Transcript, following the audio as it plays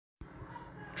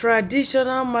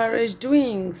Traditional marriage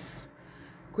doings.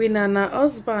 Queen and her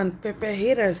husband pepper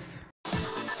haters.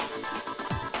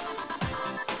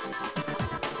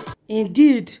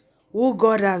 Indeed, who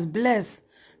God has blessed,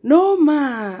 no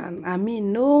man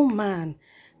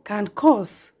can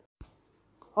curse.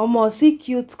 See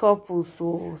cute couples,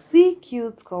 so see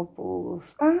cute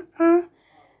couples.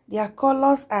 Their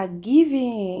colors are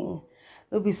giving.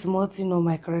 No be small thing, no,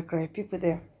 my correct people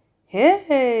there.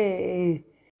 Hey,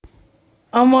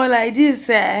 like this,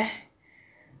 I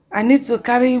need to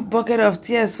carry bucket of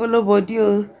tears follow body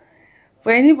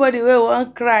for anybody who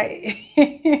won't cry.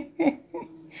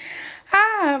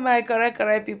 My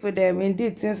correct people there.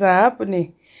 Indeed, things are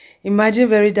happening. Imagine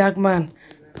Verydarkman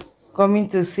coming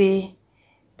to say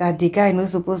that the guy no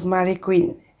supposed marry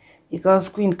Queen because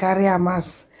Queen carry a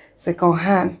mass second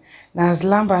hand. Now as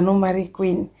Lamba no marry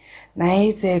Queen. Now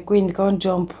it's Queen can't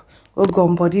jump go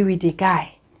gum body with the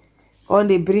guy. When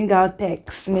they bring out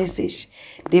text message,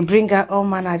 they bring out all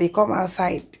manner, they come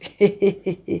outside.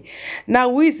 Now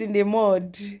who is in the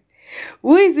mud?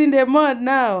 Who is in the mud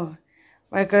now?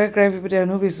 My correct people there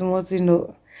no be small thing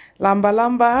no.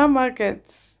 Lamba her market.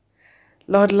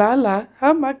 Lord Lala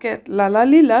her market. Lala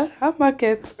Lila her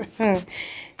market.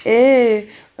 Hey,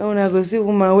 una go see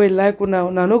woman wey like una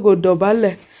no go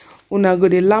double. Una go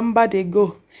the Lamba they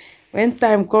go. When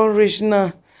time come reach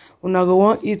now, una go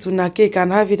want eat una cake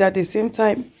and have it at the same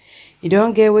time. You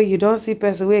don't get where you don't see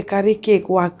person where carry cake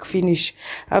work finish.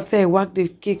 After you work the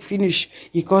cake finish,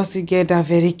 you can't still get that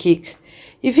very cake.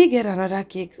 If you get another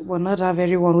cake, but not that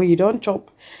very one where you don't chop,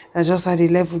 that's just how the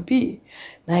level be.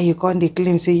 Now you can't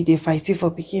claim say they fighting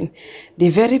for picking. The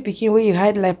very picking where you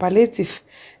hide like palliative.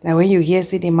 Now when you hear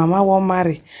say the mama won't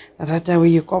marry, at that time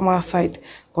when you come outside,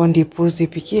 can't they post the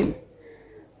picking.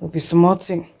 It'll be small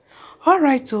thing.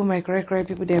 Alright, so my correct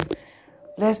people there.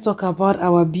 Let's talk about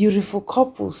our beautiful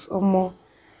couples.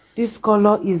 This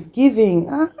color is giving.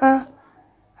 I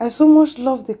so much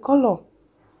love the color.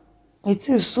 It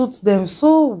suits them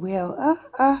so well.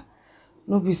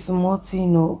 No be small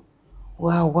thing, no.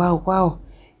 Wow.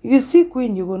 If you see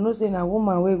Queen, you go know say a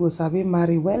woman wey go sabi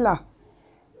marry wella.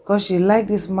 Because she like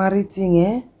this marry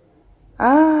thing,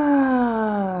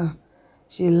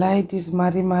 she like this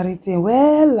marry thing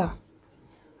wella.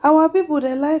 Our people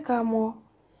they like her more.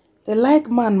 They like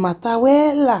man matter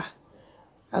wella.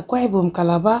 Akwa Ibom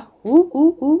Calabar.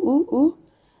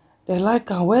 They like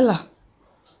her wella.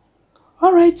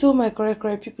 Alright, so my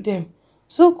correct people them.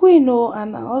 So Queen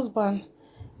and her husband,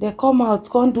 they come out,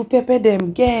 come do pepper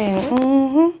them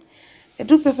gang. They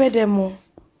do pepper them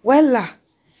wella.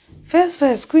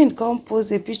 First, Queen come post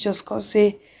the pictures, come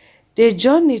say the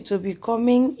journey to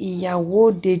becoming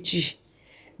Iyawo Deji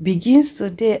begins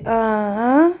today.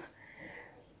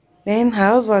 Then her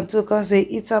husband too come say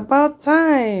it's about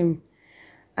time.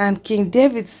 And King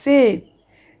David said,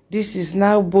 this is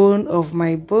now bone of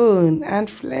my bone and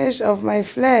flesh of my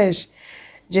flesh.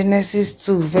 Genesis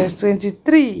 2 verse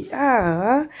 23.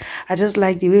 I just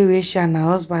like the way she and her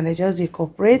husband, they just they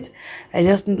cooperate. I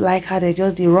just like how they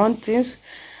just they run things.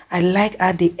 I like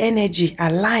how the energy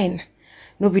align.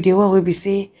 No be the one will be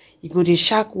say, you go the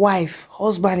shark wife,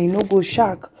 husband, you no go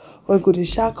shark. Or you go the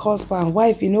shark husband,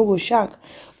 wife, you no go shark.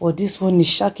 But this one is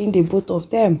sharking the both of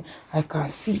them. I can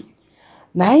see.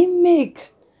 Now I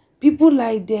make people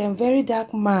like them,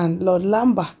 Verydarkman, Lord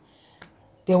Lamba,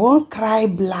 they won't cry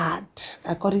blood.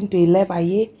 According to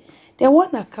 11, they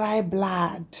want to cry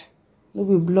blood. No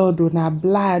be blood, or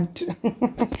blood.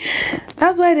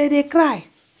 That's why they cry.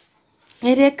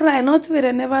 They cry, not where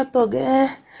they never talk.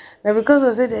 Now because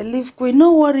I said they leave Queen.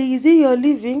 No worry, is it your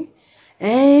living?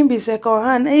 Be second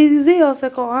hand. Is it your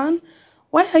second hand?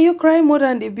 Why are you crying more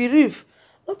than they bereave?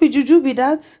 No be juju be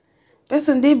that.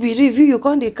 Person they bereave you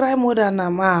can't they cry more than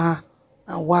them.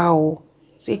 Wow.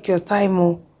 Take your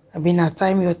time, I mean a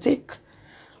time you take.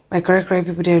 My correct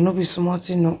people there no be smart,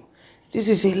 This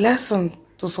is a lesson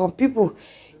to some people,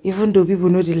 even though people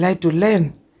know they like to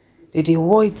learn. They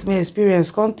want my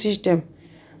experience can't teach them.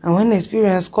 And when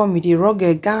experience come, they rock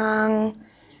a gang.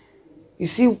 You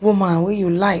see woman where you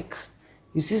like.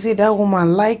 You see say that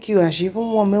woman like you and she even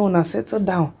want me when I settle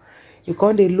down. You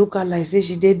can't they look at like say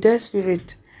she did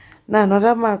desperate. Now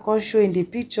another man can't show in the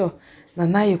picture.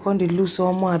 Now you can't lose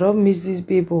someone. I don't miss this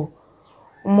baby.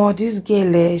 This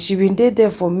girl, she been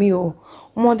there for me.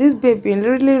 This baby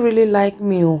really like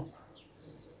me.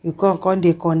 You can't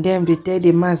they condemn, they tell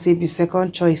the man say be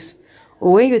second choice.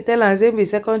 Or when you tell her say be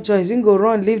second choice, you go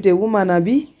run, leave the woman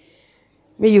abi.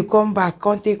 May you come back,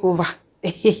 can't take over.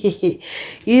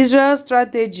 Israel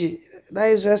strategy. That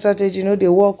Israel strategy, they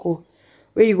work.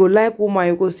 Where you go like woman,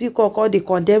 you go see call they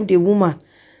condemn the woman.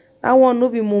 That one no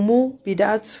be mumu, be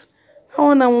that. That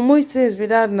one na mumu things be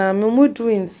that na mumu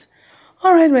doings.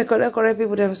 Alright, my correct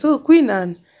people them. So Queen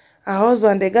and her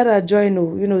husband, they gotta join,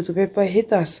 you know, to pepper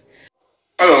haters.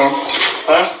 Hello.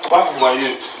 Huh? Wife of my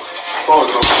youth. Oh,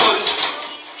 no.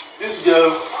 This girl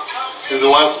is the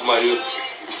wife of my youth.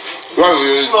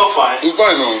 She's not fine. She's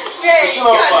fine, no? She's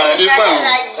not fine. She's fine.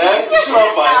 She's not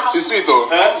fine. She's sweet, though.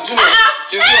 She's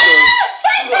sweet, though.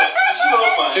 She's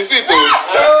not fine. She's sweet, though.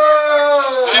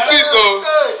 She's sweet, though.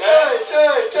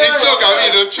 It's choke, I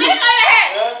mean, don't choke.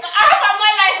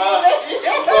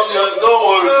 Don't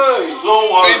worry. Don't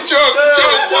worry. It's choke.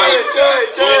 Don't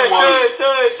worry.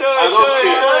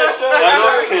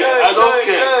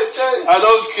 I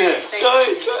don't care.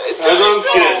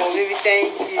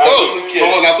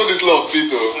 Oh, that's so this love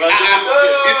sweet, though. He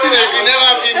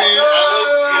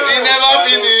never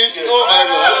finished. Oh my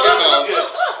God.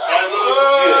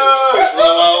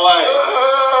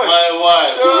 My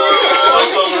wife. Show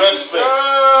some respect.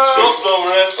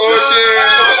 Oh shit.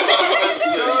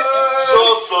 Show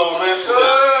some respect.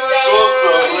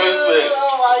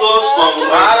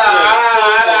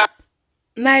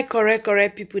 Now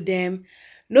correct people them.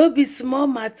 No be small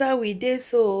matter we dey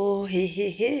so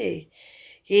hey.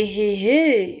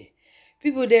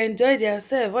 People they enjoy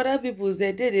themselves. Other people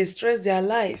they stress their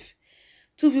life.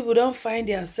 Two people don't find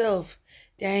themselves.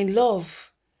 They are in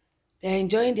love. They are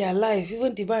enjoying their life.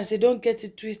 Even the man say don't get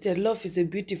it twisted. Love is a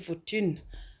beautiful thing.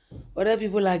 Other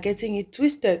people are getting it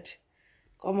twisted.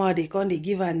 Come out, they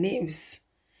give her names.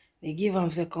 They give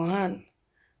them second hand.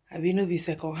 I be no be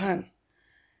second hand.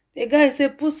 The guy say,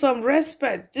 put some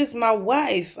respect. This is my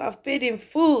wife. I've paid in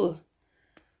full.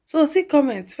 So see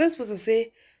comments. First person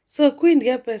say, so Queen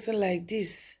get person like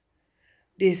this.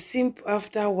 They simp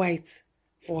after white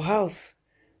for house.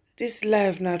 This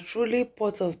life not truly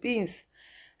pot of beans.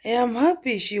 I am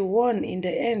happy she won in the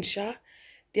end, Sha.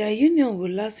 Their union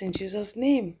will last in Jesus'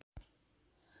 name.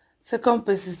 Second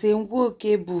person say,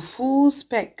 Nwoke full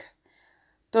spec.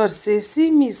 Third say, see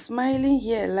me smiling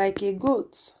here like a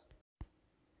goat.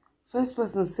 First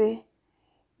person say,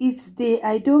 it's day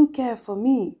I don't care for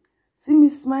me. See me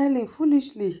smiling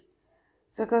foolishly.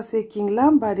 Second say, King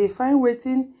Lamba, they find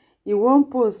waiting in one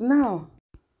post now.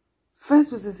 First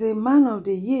person say, man of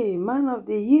the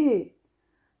year.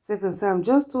 Second say, I'm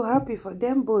just too happy for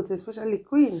them both, especially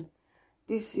Queen.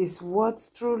 This is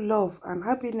what true love and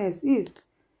happiness is.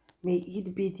 May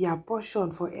it be their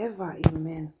portion forever.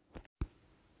 Amen.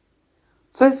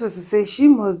 First person say, she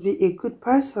must be a good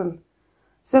person.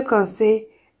 Second say,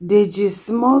 they just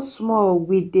small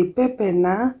with the pepper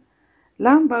na.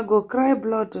 Lamba go cry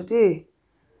blood today.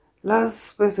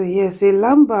 Last person here say,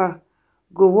 Lamba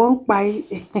go won't buy.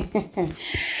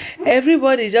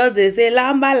 Everybody just they say,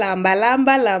 Lamba.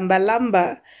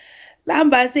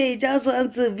 Lamba say he just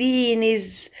wants to be in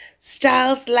his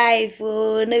child's life.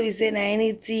 Oh, no be saying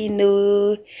anything.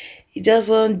 No, he just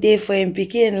want day for him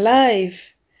picking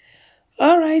life.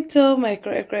 Alright, so my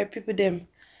cry people them.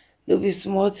 No be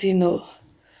small thing, no.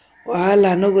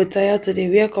 Wahala no go tire to the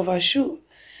wear cover shoe.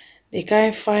 They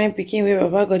can't find picking where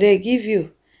Baba God they give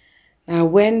you. Now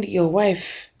when your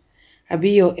wife, I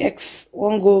be your ex,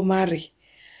 won't go marry.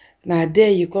 Now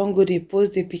there you can't go they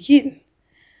post the picking.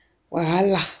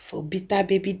 Wahala for bitter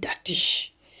baby daddy.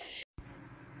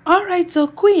 Alright, so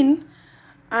Queen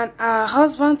and her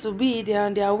husband to be, they're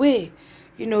on their way,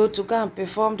 you know, to go and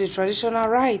perform the traditional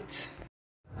rite.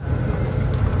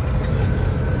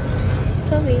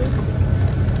 Toby.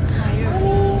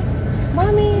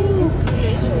 Mommy.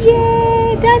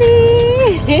 Yay, Daddy.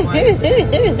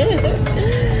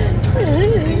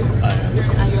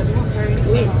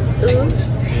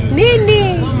 Nini.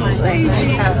 Where is she?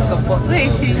 Where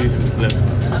is she?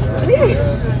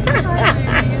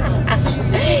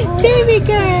 Baby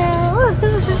girl.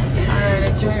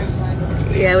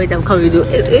 Yeah, wait, I'm coming.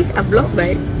 I'm blocked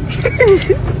by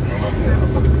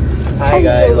Hi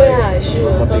guys.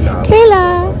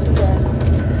 Kayla.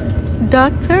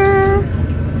 Doctor.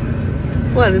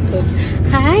 What is this one?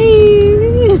 Hi.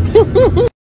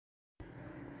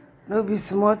 No be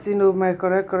smart, you know, my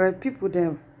correct people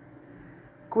them.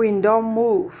 Queen don't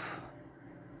move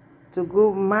to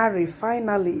go marry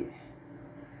finally.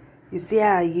 You see,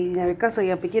 because of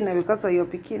your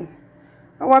picking.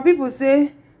 Our people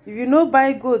say, if you no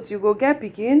buy goats, you go get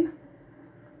picking.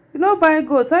 You no buy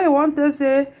goats, how you want to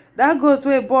say that goat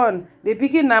way born, the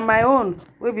picking na my own.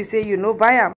 We be say you no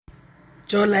buy them.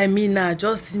 Just like me now,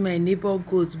 just see my neighbor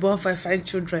goats born 5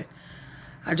 children.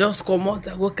 I just come out,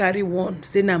 I go carry one,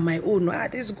 say na my own.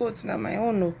 This goat na my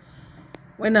own. No.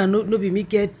 When I no be me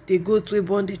get the goat way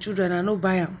born the children, I no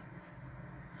buy them.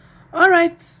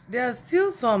 Alright, there's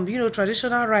still some, you know,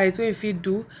 traditional rites wey you fit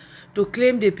do to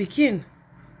claim the pikin.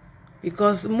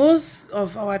 because most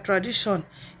of our tradition,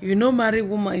 if you no marry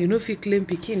woman, you no fit claim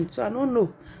pikin. So I don't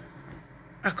know.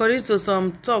 According to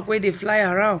some talk where they fly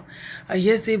around, I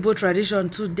hear say both tradition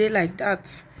too dey like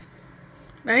that.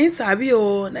 Na him sabi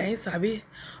oh, na him sabi.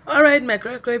 Alright, my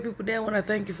correct people there, I wanna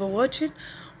thank you for watching.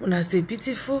 Una stay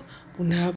beautiful. Una